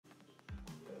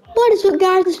What is up,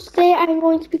 guys? Today I'm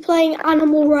going to be playing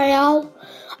Animal Royale.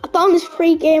 I found this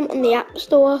free game on the App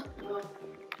Store.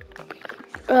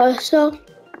 So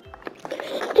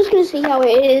just gonna see how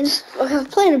it is.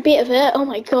 I've played a bit of it. Oh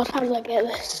my god, how did I get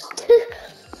this?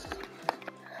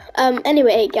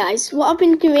 Anyway, guys, what I've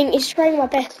been doing is trying my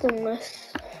best on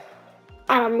this,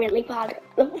 and I'm really bad.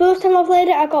 The first time I played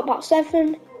it, I got about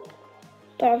 7,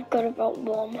 but I've got about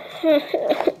 1.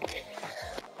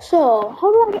 So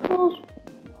how do I get those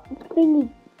thingy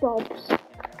bobs?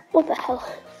 What the hell?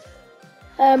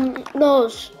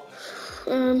 Those.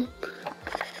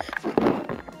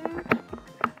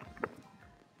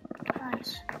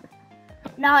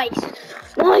 Nice.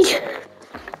 Right,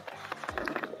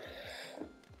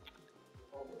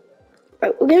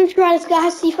 we're gonna try this,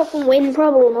 guys, see if I can win.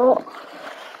 Probably not.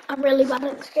 I'm really bad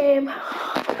at this game.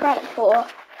 I've tried it before.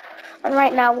 And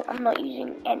right now, I'm not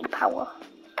using any power.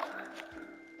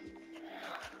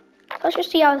 Let's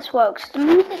just see how this works. The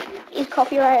music is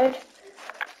copyrighted,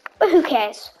 but who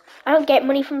cares? I don't get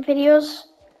money from videos.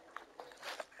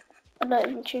 I don't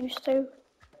even choose to.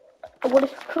 I would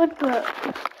if I could, but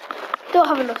I don't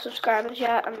have enough subscribers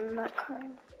yet, and that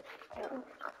kind of...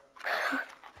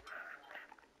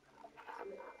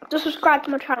 Just subscribe to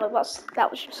my channel.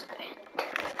 That was just it.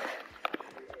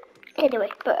 Anyway,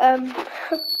 but and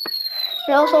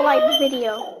also like the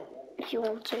video if you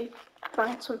want to.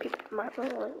 Find some people might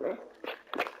not like me.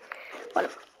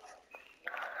 Whatever.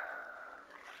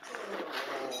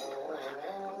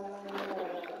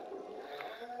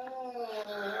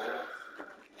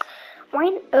 Why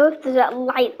on earth does that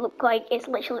light look like it's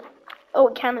literally? Oh,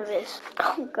 it kind of is.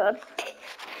 Oh god.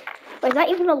 Wait, is that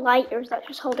even a light, or is that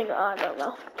just holding it on? I don't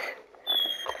know.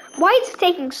 Why is it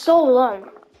taking so long?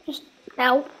 Just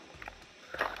now.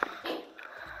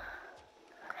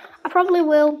 I probably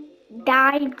will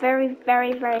die very,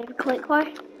 very, very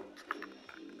quickly.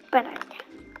 But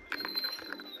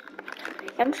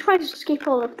I'm just trying to skip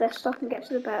all of this stuff and get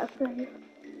to the better thing.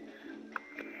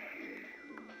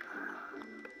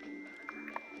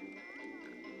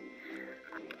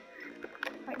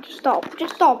 Right, just stop.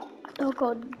 Just stop. Oh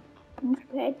god.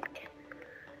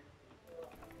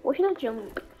 What should I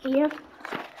jump here?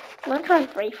 I'm gonna try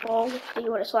free fall, see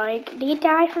what it's like. Do you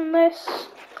die from this?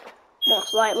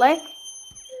 Most likely.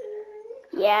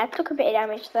 Yeah, I took a bit of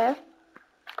damage there.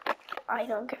 I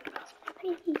don't care.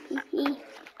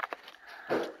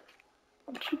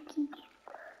 I'm cheeky.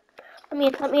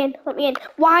 Let me in.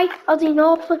 Why are there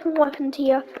no flipping weapons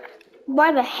here?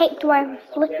 Why the heck do I have a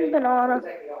flipping banana?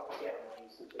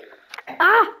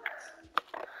 Ah!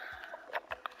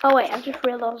 Oh wait, I just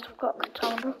realised I've got a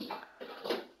katana.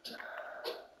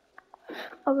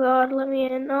 Oh god, let me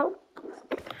in. No.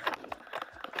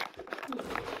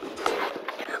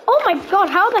 Oh my god,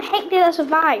 how the heck did I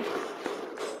survive?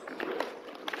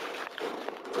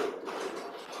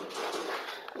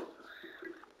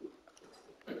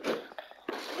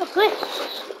 What's this?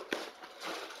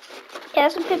 Yeah,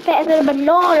 that's a bit better than a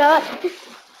banana.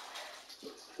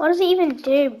 What does it even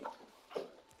do?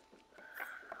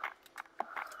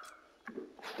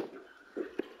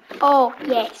 Oh,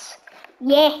 yes.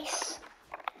 Yes.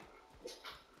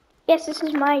 Yes, this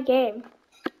is my game.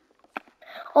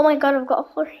 Oh my god, I've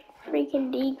got a freaking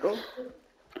deagle.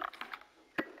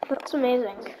 That's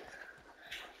amazing.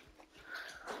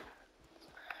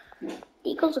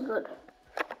 Deagles are good.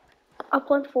 I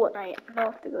played Fortnite. I know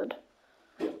if they're good.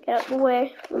 Get out the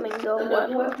way. Flamingo.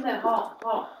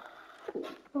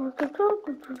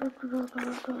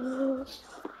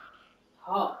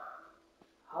 Hot.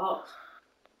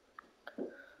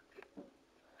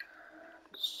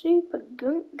 Super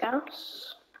gunk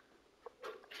gas.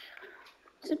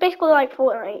 This is basically like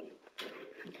Fortnite.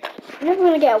 You're never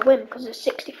gonna get a win because there's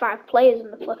 65 players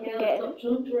in the flipping game.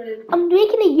 I'm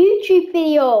making a YouTube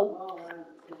video.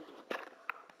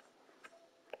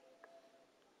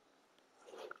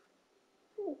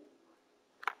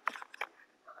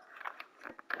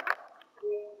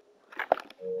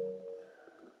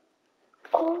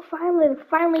 Oh,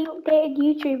 finally updated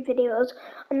YouTube videos,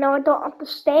 and now I don't have to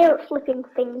stare at flipping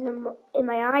things in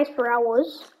my eyes for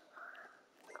hours.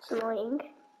 It's annoying.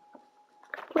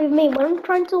 Believe me, when I'm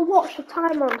trying to watch a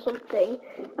timer on something,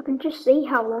 I can just see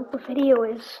how long the video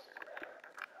is.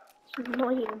 It's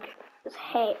annoying as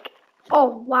heck.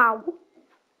 Oh, wow.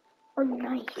 Oh,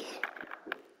 nice.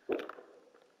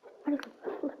 I need to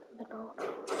flip the door.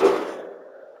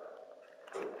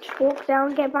 Just walk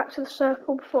down, get back to the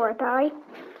circle before I die.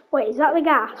 Wait, is that the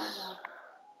gas?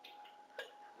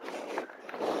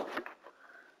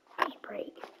 Please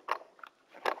break.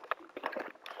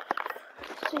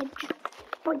 So just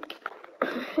boink.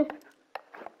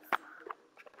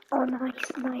 Oh,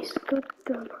 nice, nice, good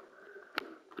gun.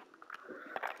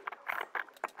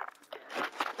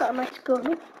 Got a nice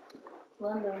gun.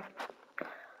 London.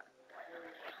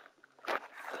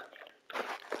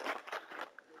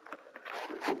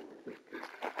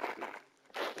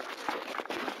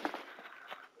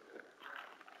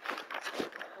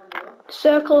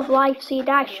 Circle of life, so you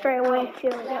die straight away if you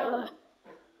don't get there.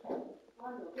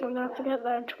 I'm gonna have to get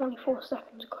there in 24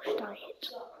 seconds, gosh darn it.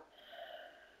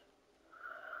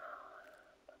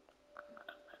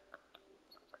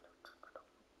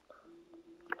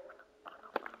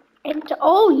 Enter.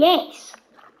 Oh yes.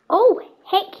 Oh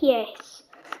heck yes.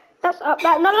 That's up.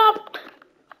 That no no.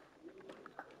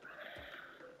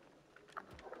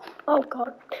 Oh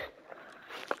god.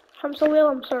 I'm so ill.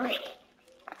 I'm sorry.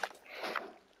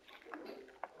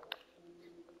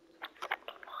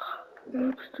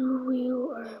 Oops, do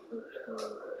wheel.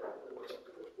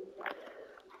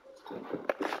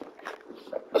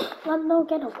 Lando,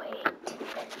 get away.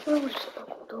 Where was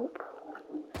buckled up?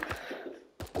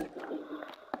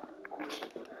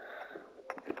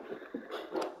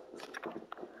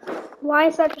 Why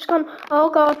is that just gone? Oh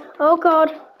god. Oh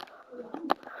god.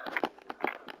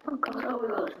 Oh god. Oh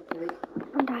god.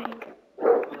 I'm dying.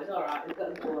 It's alright, we've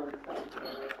got the one.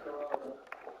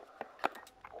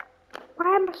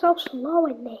 Why am I so slow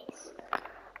in this?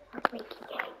 For making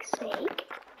heck's sake.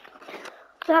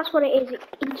 So that's what it is. It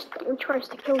instantly tries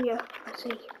to kill you. I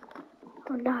see.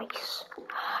 Oh, nice.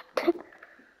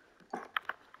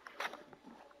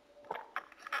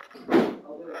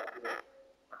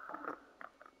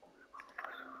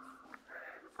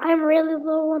 I'm really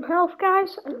low on health,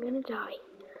 guys. I'm gonna die.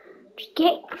 Just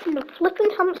get from the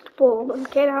flipping hamster ball and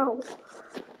get out.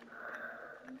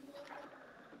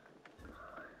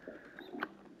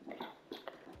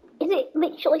 Is it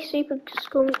literally super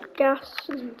skunk gas,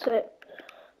 isn't it?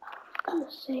 For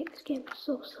goodness sake, this game is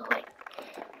so silly.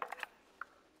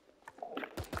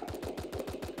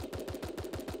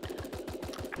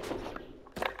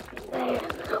 There.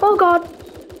 Oh god!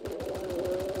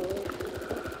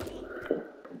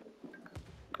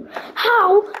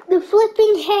 How the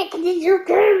flipping heck did you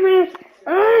kill me?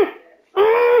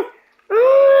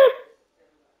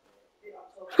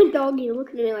 My dog, you're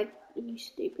looking at me like, you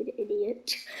stupid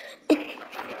idiot.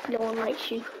 No one likes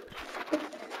you.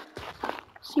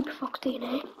 Super Fox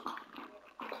DNA.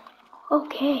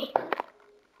 Okay.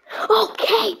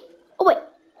 Okay! Oh wait.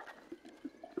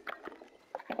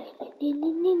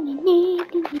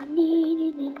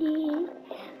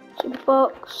 Super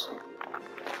Fox.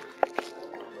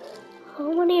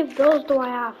 How many of those do I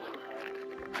have?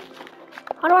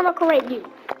 How do I not correct you?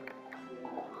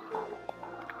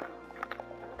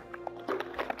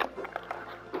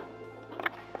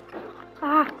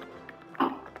 Ah.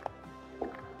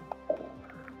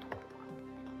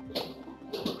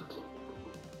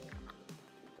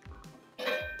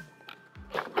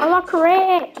 How do I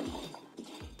correct?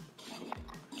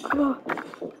 Come on.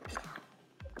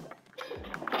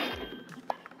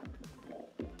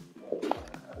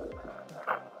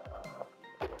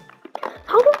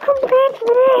 How do I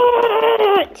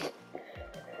correct?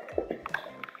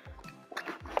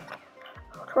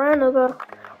 Try another.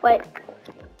 Wait.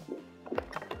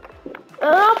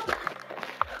 Up.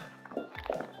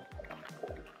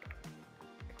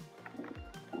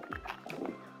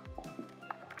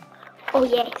 Oh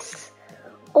yes.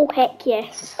 Oh heck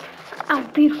yes. How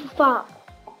beautiful that.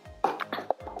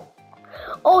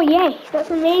 Oh yeah,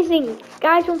 that's amazing.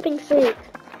 Guy jumping suit.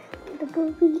 The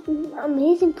movie is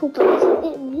amazing, Papa. Isn't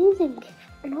it amazing?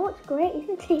 I know it's great,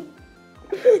 isn't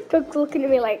it? Doug's looking at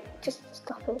me like, just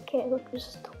stop it, okay? Look,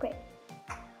 just stop it.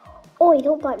 Oh, you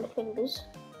don't bite my fingers.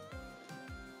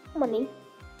 Money.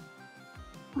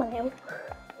 My nail.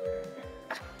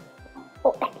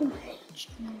 Oh, I can.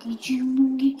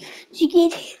 She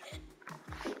get it.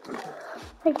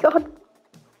 My god.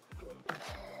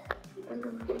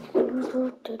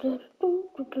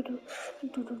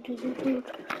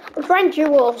 I'm trying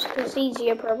duos, it's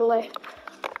easier probably.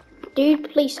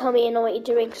 Dude, please tell me you know what you're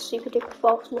doing, super duper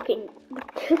false looking.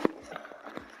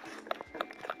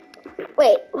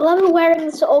 Wait, will I be wearing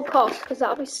this at all costs? Because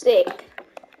that'll be sick.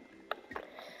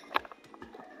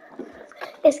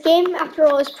 This game, after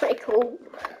all, is pretty cool.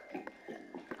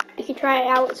 You can try it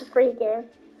out, it's a free game.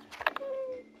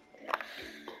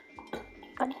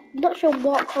 I'm not sure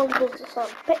what consoles it's on.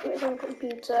 I bet it's on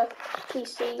computer,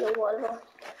 PC or whatever.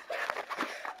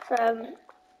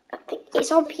 I think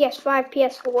it's on PS5,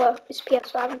 PS4. It's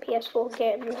PS5 and PS4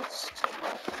 game list.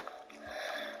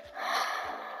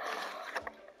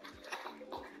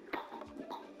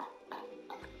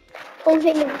 Only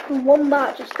thing is from one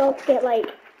match, I still have to get like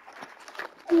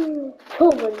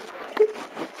moment.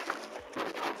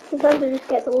 Sometimes it just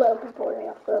gets a little bit boring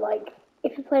after, like,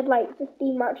 if you played like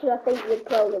 15 matches, I think you'd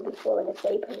probably be falling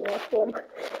asleep in the last one.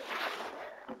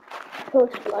 So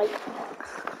it's like...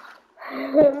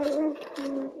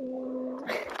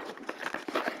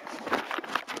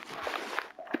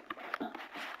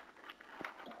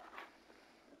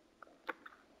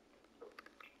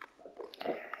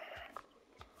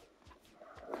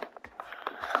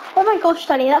 Oh my gosh,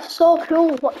 Danny, that's so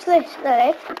cool. Watch this,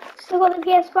 Danny. Still got the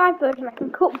PS5 version. I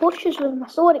can cut bushes with my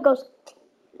sword. It goes...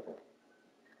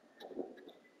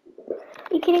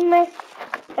 Are you kidding me?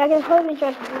 I can hope you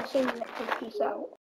enjoyed the scene. Peace out.